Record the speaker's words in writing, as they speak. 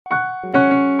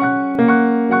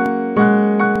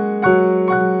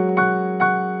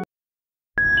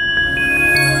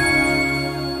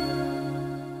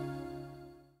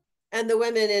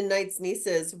women in Knight's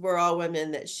Nieces were all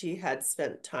women that she had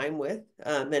spent time with,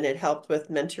 and it helped with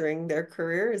mentoring their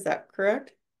career. Is that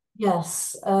correct?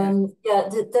 Yes, Yeah. yeah,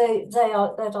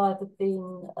 they'd either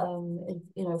been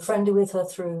friendly with her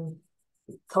through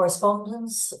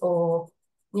correspondence or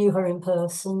knew her in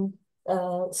person.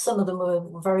 Some of them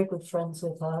were very good friends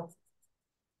with her.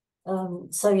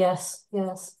 So yes,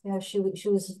 yes, yeah, she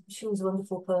was a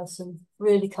wonderful person,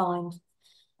 really kind.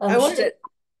 I She did. wanted,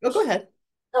 oh, go ahead.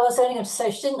 I was only going to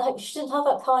say she didn't have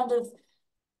that kind of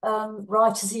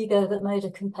writer's ego that made her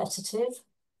competitive,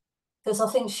 because I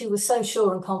think she was so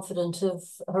sure and confident of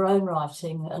her own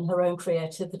writing and her own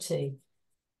creativity.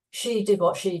 She did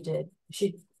what she did.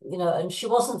 And she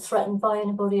wasn't threatened by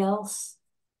anybody else.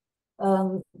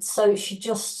 So she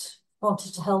just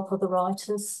wanted to help other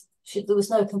writers. There was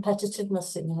no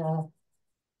competitiveness in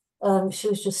her. She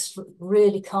was just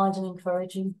really kind and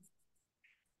encouraging.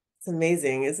 It's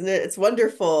amazing, isn't it? It's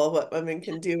wonderful what women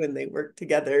can do when they work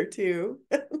together too.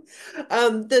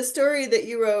 The story that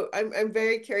you wrote, I'm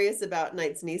very curious about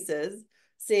Knight's Nieces,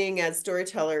 seeing as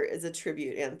Storyteller is a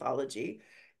tribute anthology.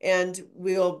 And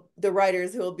the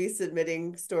writers who will be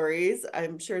submitting stories,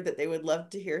 I'm sure that they would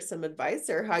love to hear some advice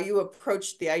or how you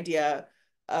approached the idea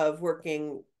of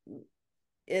working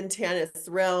in Tanith's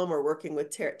realm or working with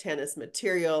Tanith's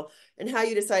material, and how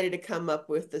you decided to come up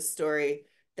with the story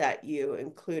that you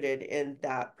included in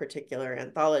that particular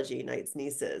anthology, Knight's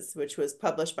Nieces, which was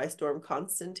published by Storm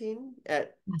Constantine Yes,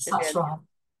 that's Eman- right.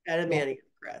 at Yeah. Emmanuel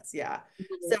Press. Yeah.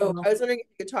 So I was wondering if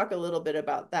you could talk a little bit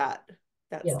about that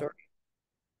Yeah. story.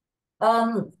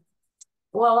 Um,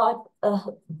 well,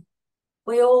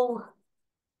 we all,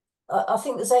 I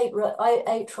think there's eight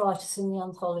writers in the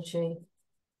anthology,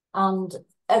 and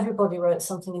everybody wrote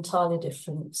something entirely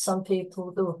different. Some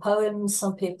people, there were poems,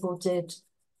 some people did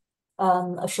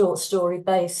a short story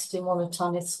based in one of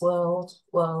Tanith's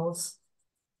worlds.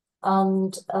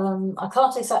 And I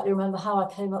can't exactly remember how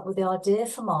I came up with the idea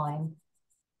for mine,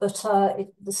 but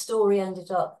the story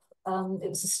ended up, it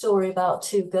was a story about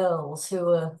two girls who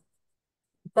were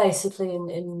basically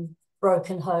in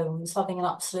broken homes, having an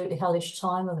absolutely hellish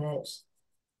time of it,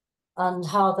 and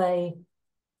how they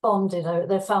bonded out.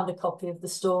 They found a copy of the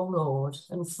Storm Lord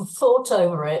and fought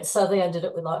over it, so they ended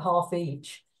up with like half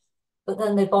each. But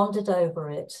then they bonded over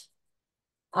it,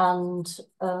 and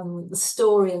the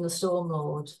story in the Storm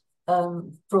Lord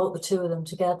brought the two of them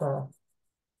together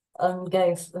and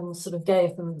sort of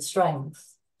gave them the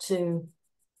strength to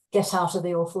get out of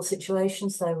the awful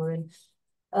situations they were in.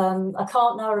 I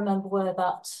can't now remember where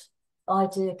that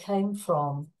idea came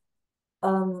from,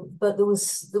 but there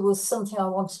was something I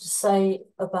wanted to say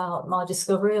about my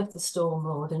discovery of the Storm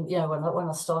Lord, and when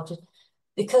I started,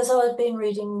 because I had been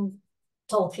reading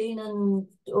Tolkien and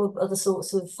or other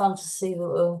sorts of fantasy that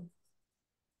were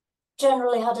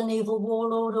generally had an evil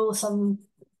warlord or some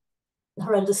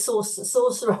horrendous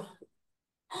sorcerer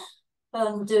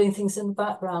doing things in the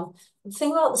background. The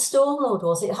thing about the Storm Lord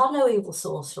was it had no evil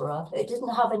sorcerer. It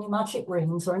didn't have any magic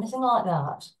rings or anything like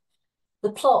that.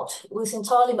 The plot was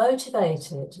entirely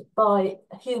motivated by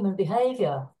human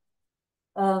behaviour,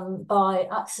 by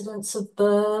accidents of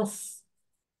birth,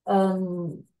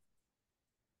 um,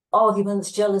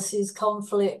 arguments, jealousies,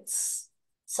 conflicts,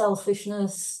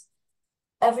 selfishness.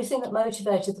 Everything that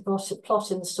motivated the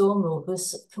plot in the Storm Lord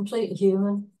was completely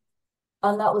human.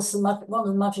 And that was one of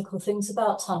the magical things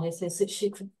about Tanith, is that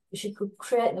she could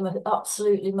create the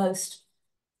absolutely most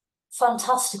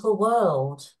fantastical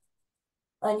world,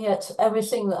 and yet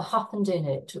everything that happened in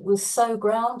it was so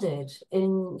grounded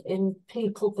in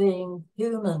people being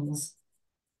humans,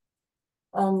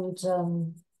 and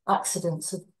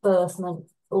accidents of birth meant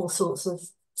all sorts of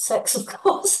sex, of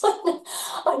course.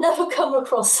 I've never come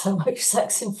across so much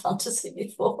sex in fantasy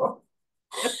before.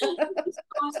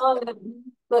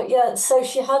 But yeah, so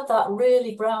she had that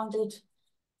really grounded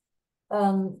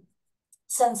um,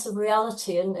 sense of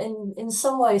reality, and in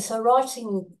some ways her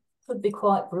writing could be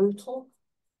quite brutal.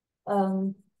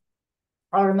 Um,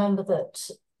 I remember that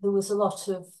there was a lot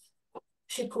of,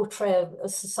 she portrayed a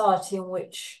society in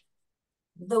which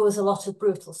there was a lot of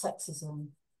brutal sexism,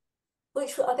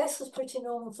 which I guess was pretty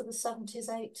normal for the 70s,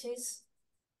 80s.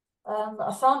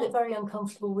 I found it very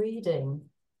uncomfortable reading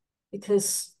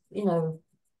because,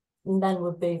 men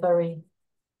would be very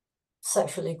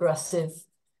sexually aggressive.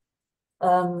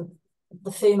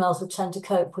 The females would tend to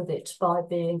cope with it by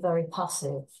being very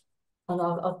passive. And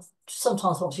I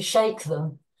sometimes want to shake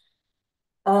them.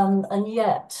 And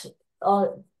yet, uh,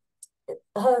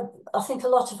 I think a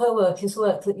lot of her work is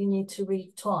work that you need to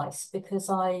read twice, because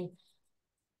I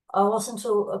wasn't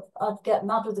all, I'd get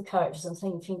mad with the characters and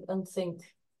think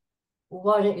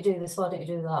why don't you do this? Why don't you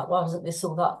do that? Why doesn't this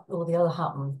or that or the other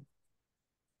happen?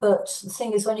 But the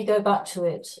thing is, when you go back to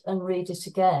it and read it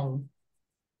again,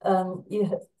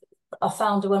 I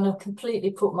found when I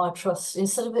completely put my trust,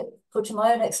 instead of putting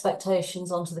my own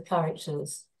expectations onto the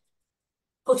characters,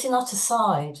 putting that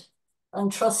aside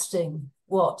and trusting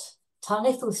what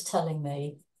Tanith was telling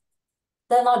me,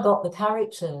 then I got the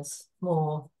characters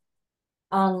more.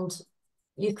 And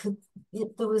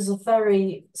there was a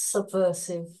very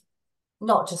subversive,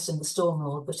 not just in the Storm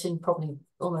Lord, but in probably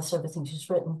almost everything she's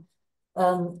written,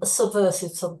 a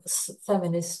subversive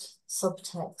feminist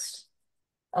subtext.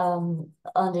 And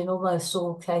in almost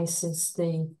all cases,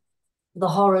 the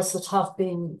horrors that have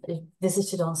been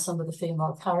visited on some of the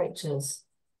female characters.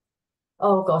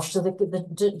 Oh gosh, do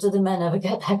the men ever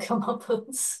get their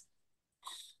comeuppance?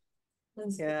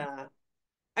 Yeah.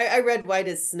 I read White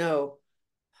as Snow.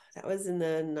 That was in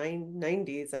the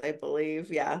 90s, I believe.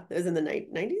 Yeah, it was in the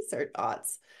 90s or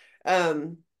aughts.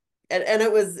 Um, and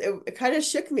it kind of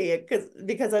shook me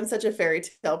because I'm such a fairy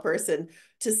tale person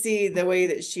to see the way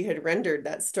that she had rendered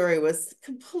that story was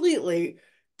completely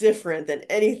different than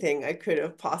anything I could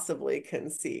have possibly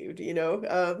conceived, you know.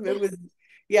 It was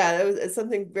yeah, it's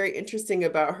something very interesting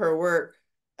about her work.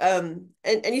 And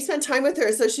you spent time with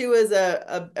her, so she was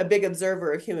a big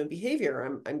observer of human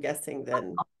behavior, I'm guessing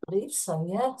then. I believe so,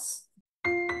 yes.